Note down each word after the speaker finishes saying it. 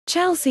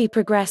Chelsea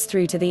progressed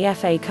through to the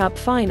FA Cup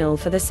final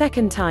for the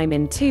second time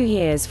in 2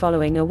 years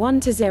following a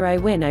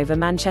 1-0 win over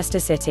Manchester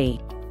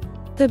City.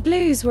 The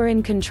Blues were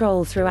in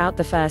control throughout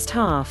the first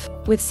half,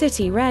 with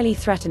City rarely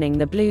threatening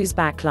the Blues'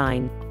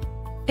 backline.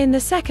 In the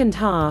second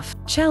half,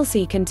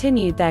 Chelsea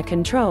continued their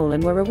control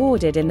and were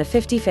rewarded in the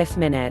 55th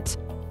minute.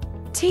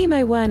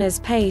 Timo Werner's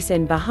pace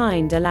in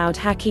behind allowed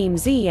Hakim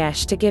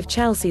Ziyech to give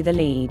Chelsea the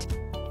lead.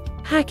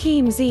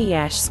 Hakim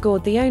Ziyech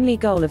scored the only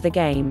goal of the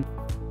game.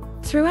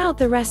 Throughout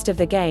the rest of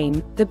the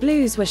game, the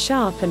Blues were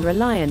sharp and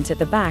reliant at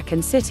the back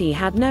and City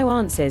had no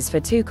answers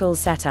for Tuchel's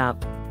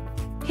setup.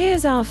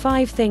 Here's our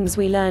 5 things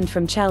we learned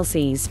from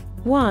Chelsea's.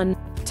 1.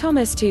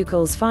 Thomas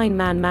Tuchel's fine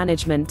man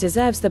management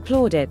deserves the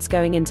plaudits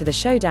going into the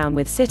showdown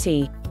with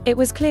City. It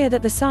was clear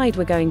that the side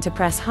were going to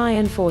press high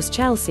and force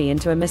Chelsea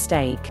into a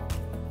mistake.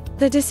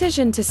 The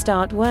decision to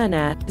start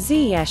Werner,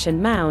 Ziyech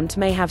and Mount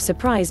may have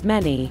surprised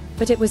many,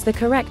 but it was the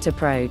correct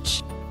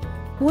approach.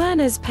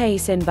 Werner's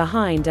pace in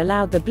behind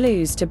allowed the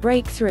Blues to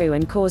break through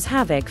and cause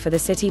havoc for the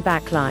City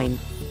backline.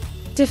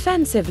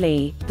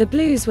 Defensively, the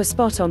Blues were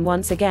spot on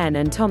once again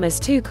and Thomas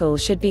Tuchel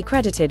should be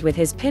credited with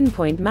his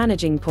pinpoint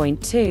managing.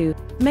 Point 2.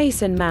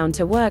 Mason Mount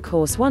a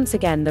workhorse. Once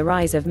again the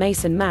rise of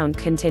Mason Mount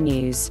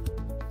continues.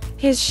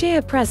 His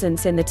sheer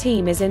presence in the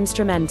team is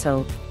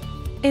instrumental.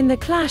 In the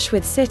clash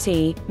with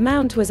City,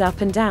 Mount was up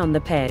and down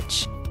the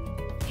pitch.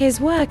 His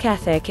work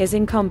ethic is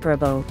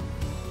incomparable.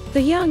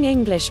 The young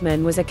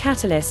Englishman was a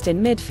catalyst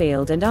in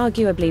midfield and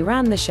arguably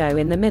ran the show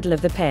in the middle of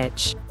the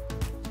pitch.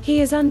 He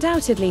is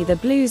undoubtedly the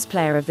Blues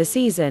player of the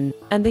season,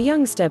 and the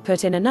youngster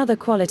put in another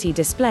quality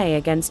display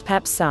against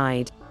Pep's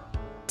side.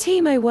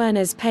 Timo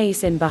Werner's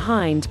pace in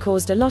behind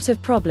caused a lot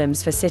of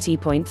problems for City.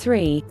 Point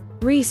 3.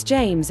 Reece,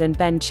 James and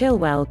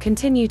Chilwell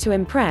continue to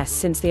impress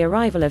since the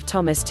arrival of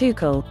Thomas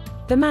Tuchel.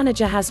 The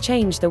manager has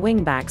changed the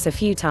wingbacks a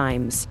few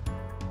times.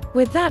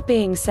 With that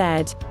being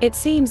said, it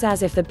seems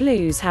as if the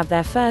Blues have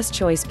their first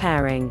choice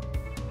pairing.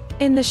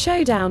 In the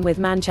showdown with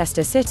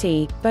Manchester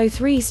City,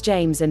 both Reece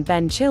James and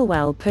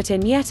Chilwell put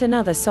in yet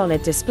another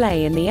solid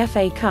display in the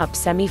FA Cup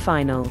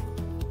semi-final.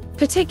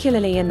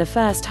 Particularly in the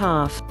first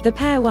half, the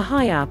pair were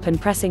high up and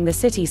pressing the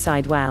City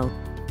side well.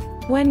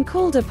 When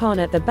called upon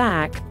at the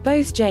back,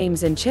 both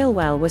James and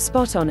Chilwell were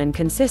spot on and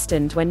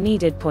consistent when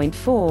needed. Point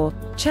 4.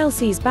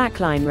 Chelsea's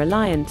backline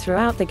reliant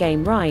throughout the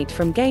game. Right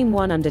from game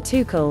 1 under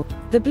Tuchel,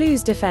 the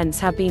Blues' defense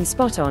have been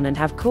spot on and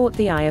have caught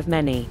the eye of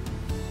many.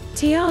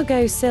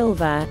 Thiago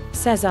Silva,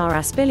 Cesar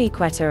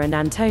Azpilicueta and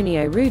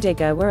Antonio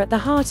Rudiger were at the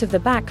heart of the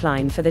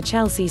backline for the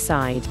Chelsea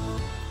side.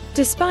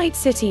 Despite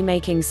City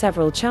making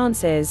several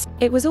chances,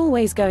 it was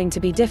always going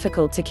to be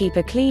difficult to keep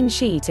a clean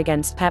sheet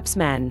against Pep's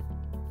men.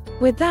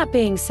 With that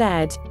being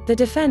said, the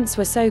defense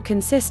were so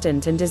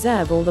consistent and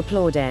deserve all the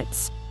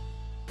plaudits.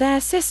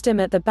 Their system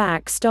at the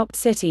back stopped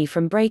City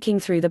from breaking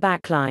through the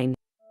backline.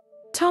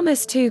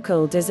 Thomas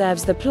Tuchel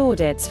deserves the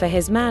plaudits for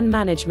his man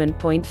management.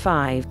 Point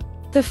 5.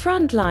 The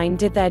front line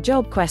did their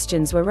job.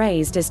 Questions were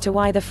raised as to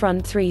why the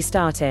front 3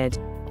 started.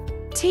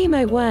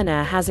 Timo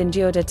Werner has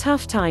endured a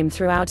tough time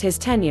throughout his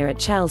tenure at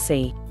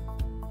Chelsea.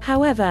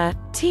 However,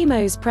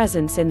 Timo's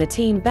presence in the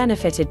team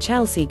benefited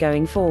Chelsea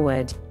going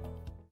forward.